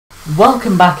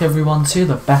Welcome back everyone to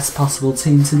the best possible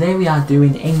team. Today we are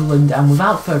doing England, and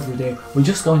without further ado we're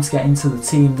just going to get into the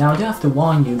team. Now I do have to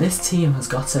warn you, this team has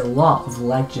got a lot of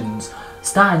legends.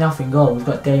 Starting off in goal we've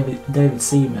got David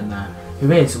Seaman there,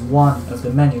 who is one of the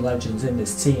many legends in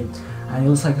this team, and he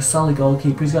looks like a solid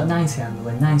goalkeeper. He's got 90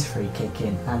 handling, 93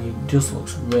 kicking, and he just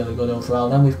looks really good overall.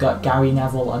 Then we've got Gary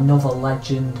Neville, another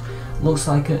legend, looks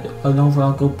like an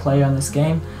overall good player in this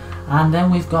game. And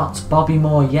then we've got Bobby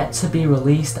Moore, yet to be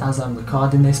released as I'm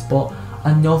recording this, but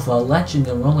another legend,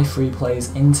 and we're only 3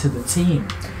 players into the team.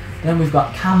 Then we've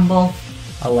got Campbell,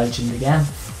 a legend again,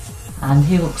 and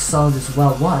he looks solid as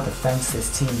well. What a defence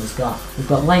this team has got. We've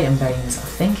got Leighton Baines, I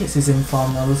think it's his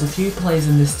inform now. There's a few players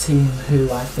in this team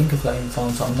who I think have got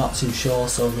informed, so I'm not too sure,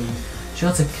 so be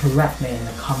sure to correct me in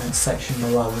the comments section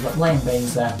below. We've got Leighton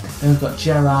Baines there, then we've got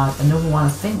Gerrard, another one, I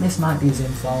think this might be his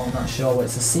inform, I'm not sure, but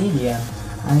it's a CDM.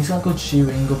 And he's got good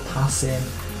shooting, good passing.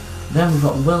 Then we've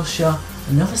got Wilshere,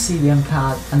 another CDM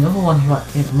card, another one who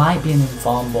it might be an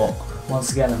inform, but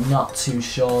once again I'm not too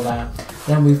sure there.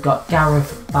 Then we've got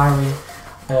Gareth Barry,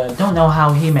 don't know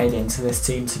how he made it into this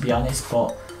team to be honest,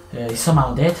 but he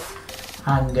somehow did.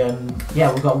 And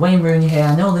yeah, we've got Wayne Rooney here.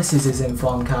 I know this is his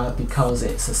inform card because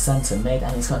it's a centre mid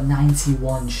and he's got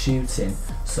 91 shooting,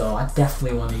 so I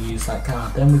definitely want to use that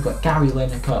card. Then we've got Gary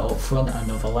Lineker up front,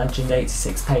 another legend,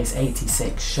 86 pace,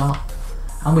 86 shot.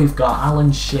 And we've got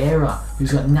Alan Shearer,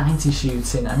 who's got 90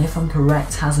 shooting, and if I'm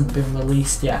correct hasn't been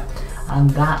released yet. And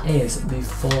that is the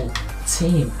full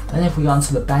team. Then if we go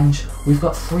onto the bench, we've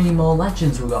got 3 more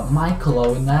legends. We've got Michael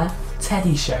Owen there,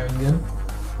 Teddy Sheringham,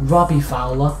 Robbie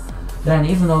Fowler. Then,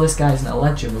 even though this guy isn't a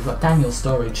legend, we've got Daniel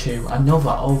Sturridge, who another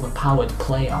overpowered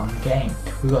player on the game.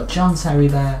 We've got John Terry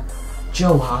there,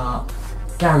 Joe Hart,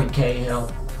 Gary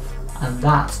Cahill, and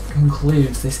that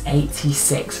concludes this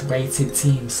 86 rated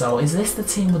team. So is this the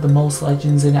team with the most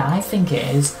legends in it? I think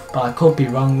it is, but I could be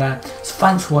wrong there. So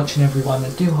thanks for watching everyone, I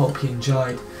do hope you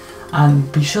enjoyed.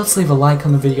 And be sure to leave a like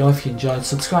on the video if you enjoyed,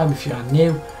 subscribe if you are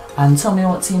new, and tell me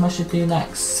what team I should do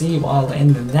next. See you all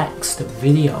in the next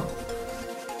video.